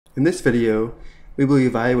In this video, we will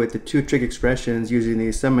evaluate the two trig expressions using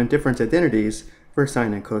the sum and difference identities for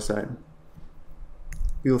sine and cosine.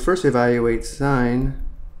 We will first evaluate sine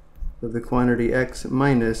of the quantity x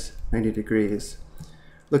minus 90 degrees.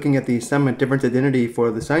 Looking at the sum and difference identity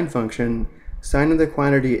for the sine function, sine of the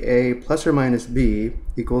quantity a plus or minus b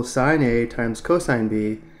equals sine a times cosine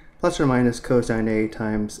b plus or minus cosine a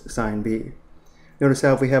times sine b. Notice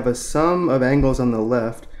how if we have a sum of angles on the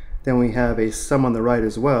left, then we have a sum on the right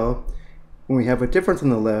as well. When we have a difference on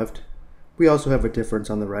the left, we also have a difference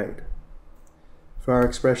on the right. For our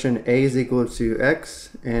expression a is equal to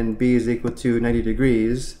x and b is equal to 90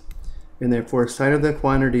 degrees, and therefore sine of the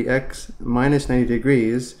quantity x minus 90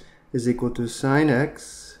 degrees is equal to sine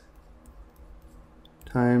x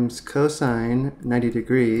times cosine 90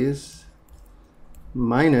 degrees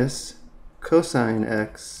minus cosine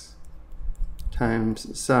x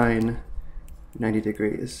times sine 90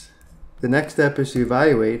 degrees. The next step is to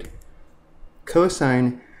evaluate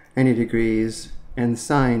cosine 90 degrees and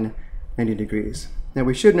sine 90 degrees. Now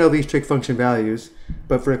we should know these trig function values,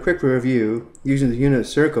 but for a quick review, using the unit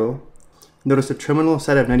circle, notice the terminal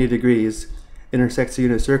side of 90 degrees intersects the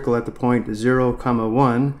unit circle at the point 0,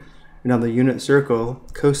 1, and on the unit circle,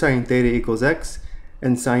 cosine theta equals x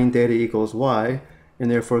and sine theta equals y, and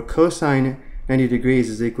therefore cosine 90 degrees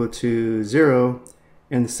is equal to 0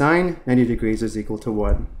 and sine 90 degrees is equal to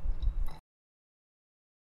 1.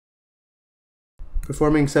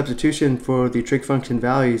 Performing substitution for the trig function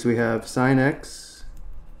values, we have sine x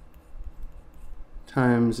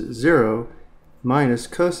times 0 minus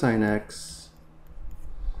cosine x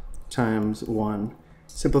times 1.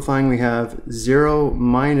 Simplifying, we have 0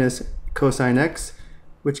 minus cosine x,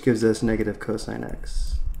 which gives us negative cosine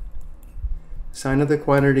x. Sine of the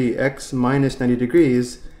quantity x minus 90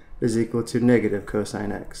 degrees is equal to negative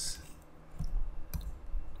cosine x.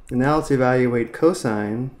 And now let's evaluate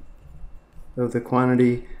cosine of the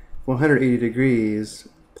quantity 180 degrees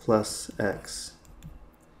plus x.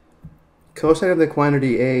 Cosine of the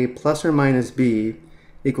quantity a plus or minus b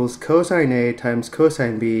equals cosine a times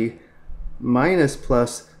cosine b minus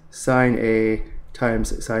plus sine a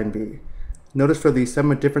times sine b. Notice for the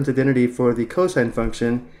sum of difference identity for the cosine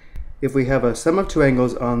function, if we have a sum of two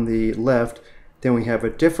angles on the left, then we have a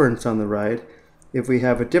difference on the right. If we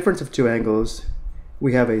have a difference of two angles,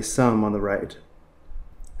 we have a sum on the right.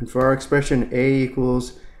 And for our expression a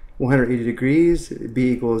equals 180 degrees,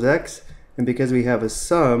 b equals x, and because we have a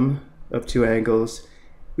sum of two angles,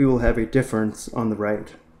 we will have a difference on the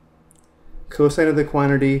right. Cosine of the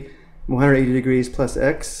quantity 180 degrees plus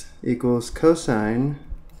x equals cosine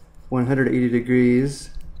 180 degrees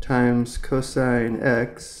times cosine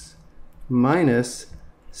x minus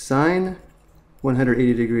sine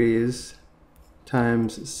 180 degrees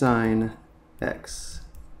times sine x.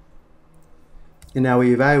 And now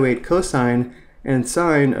we evaluate cosine and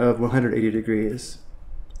sine of 180 degrees.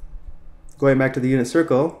 Going back to the unit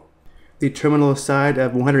circle, the terminal side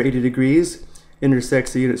of 180 degrees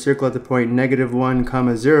intersects the unit circle at the point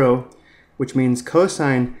 -1, 0, which means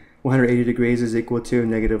cosine 180 degrees is equal to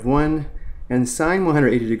 -1, and sine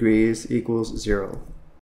 180 degrees equals 0.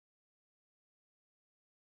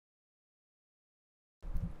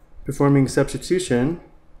 Performing substitution,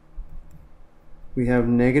 we have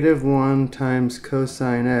 -1 times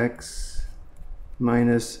cosine x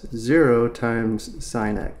minus 0 times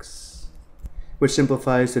sine x, which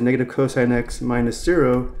simplifies to negative cosine x minus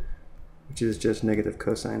 0, which is just negative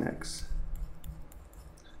cosine x.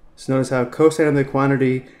 So notice how cosine of the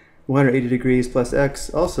quantity 180 degrees plus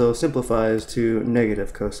x also simplifies to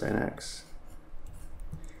negative cosine x.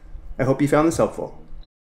 I hope you found this helpful.